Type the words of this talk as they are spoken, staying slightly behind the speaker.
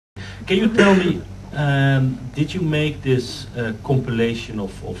Can you tell me, did you make this compilation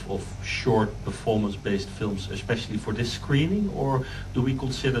of short performance-based films especially for this screening, or do we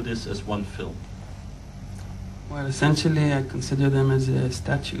consider this as one film? Well, essentially, I consider them as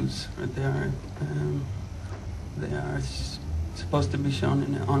statues. They are supposed to be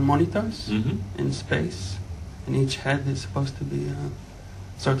shown on monitors in space, and each head is supposed to be a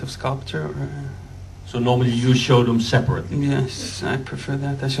sort of sculpture. So normally you show them separately? Yes, I prefer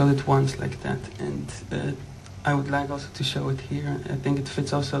that. I showed it once like that, and I would like also to show it here. I think it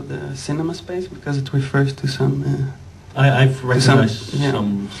fits also the cinema space because it refers to some... I've recognized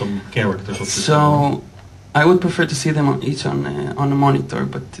some characters of the cinema. I would prefer to see them each on a monitor,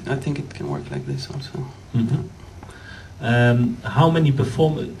 but I think it can work like this also.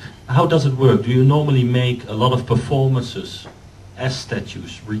 How does it work? Do you normally make a lot of performances as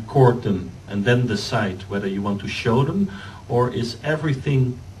statues, record them, and then decide whether you want to show them, or is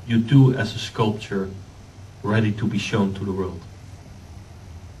everything you do as a sculpture ready to be shown to the world?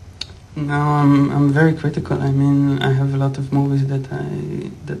 No, I'm very critical. I mean, I have a lot of movies that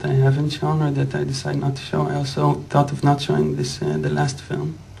I haven't shown or that I decide not to show. I also thought of not showing this the last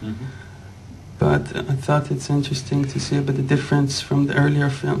film, but I thought it's interesting to see a bit the difference from the earlier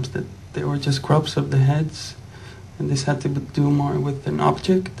films, that they were just crops of the heads, and this had to do more with an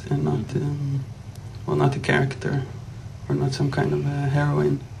object and not, not a character or not some kind of a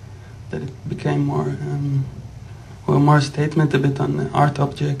heroine. That it became more. More a statement a bit on an art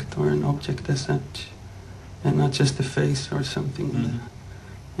object or an object as such, and not just a face or something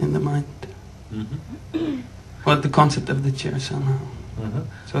in the mind. Well, the concept of the chair somehow.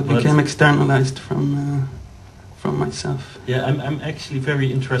 So it became externalized from myself. Yeah, I'm actually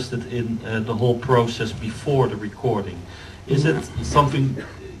very interested in the whole process before the recording. Is it something?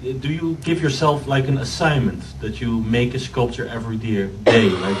 Do you give yourself like an assignment that you make a sculpture every day,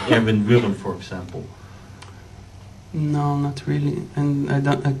 like Erwin Willem, for example? No, not really, and I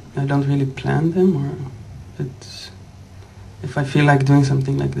don't really plan them, or it's if I feel like doing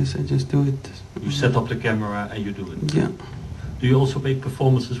something like this, I just do it. You set up the camera and you do it. Yeah. Do you also make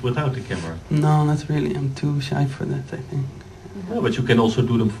performances without the camera? No, not really. I'm too shy for that, I think. Yeah, but you can also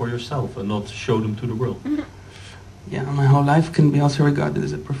do them for yourself and not show them to the world. Yeah, my whole life can be also regarded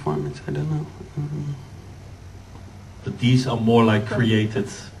as a performance. I don't know. But these are more like created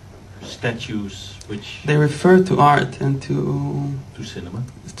statues, which they refer to art and to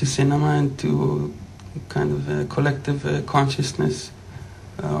cinema and to kind of a collective consciousness,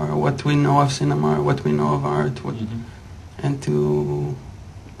 or what we know of cinema or what we know of art, and to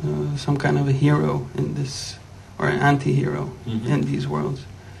some kind of a hero in this, or an anti-hero in these worlds.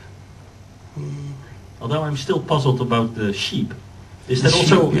 Although I'm still puzzled about the sheep. Is that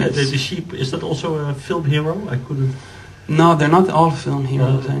also the sheep? Is that also a film hero? I couldn't. No, they're not all film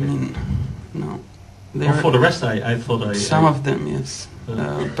heroes. I mean, no. Well, for the rest, I thought some of them, yes.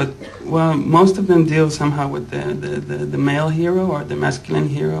 But well, most of them deal somehow with the male hero or the masculine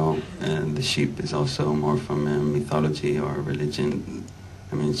hero. The sheep is also more from mythology or religion.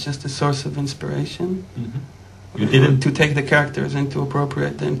 I mean, it's just a source of inspiration. You didn't to take the characters and to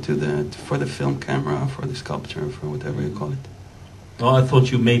appropriate them for the film camera, for the sculpture, for whatever you call it. Oh, I thought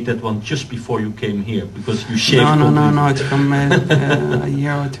you made that one just before you came here, because you shaved. No, it's from a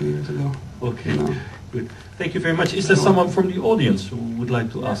year or 2 years ago. Okay, good. Thank you very much. Is there someone from the audience who would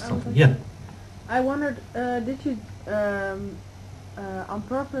like to ask something? Yeah. I wondered, did you on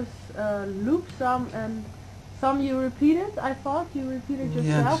purpose loop some, and some you repeated? I thought you repeated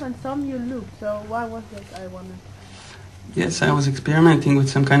yourself, and some you looped. So why was that, I wondered? Yes, I was experimenting with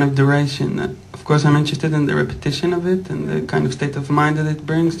some kind of duration. Of course, I'm interested in the repetition of it and the kind of state of mind that it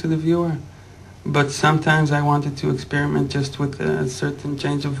brings to the viewer. But sometimes I wanted to experiment just with a certain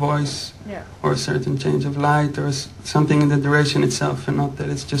change of voice, or a certain change of light, or something in the duration itself, and not that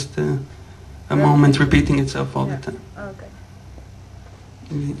it's just a moment repeating itself all the time. Okay.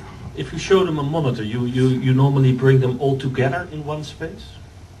 If you show them a monitor, you normally bring them all together in one space?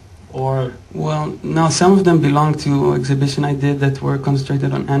 Or well, no, some of them belong to exhibition I did that were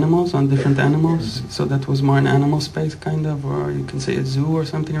concentrated on animals, on different animals. So that was more an animal space kind of, or you can say a zoo or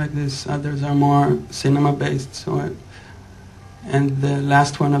something like this. Others are more cinema based. So, and the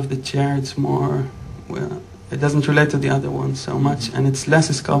last one of the chair, it's more, well, it doesn't relate to the other one so much, and it's less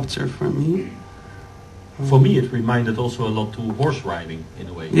a sculpture for me. For me, it reminded also a lot to horse riding in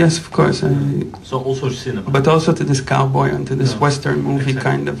a way. Yes, of course. So also cinema. But also to this cowboy and to this Western movie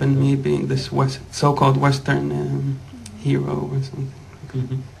kind of, and me being this so-called Western hero or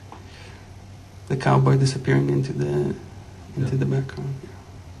something. The cowboy disappearing into the background.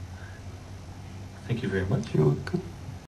 Thank you very much. You're welcome.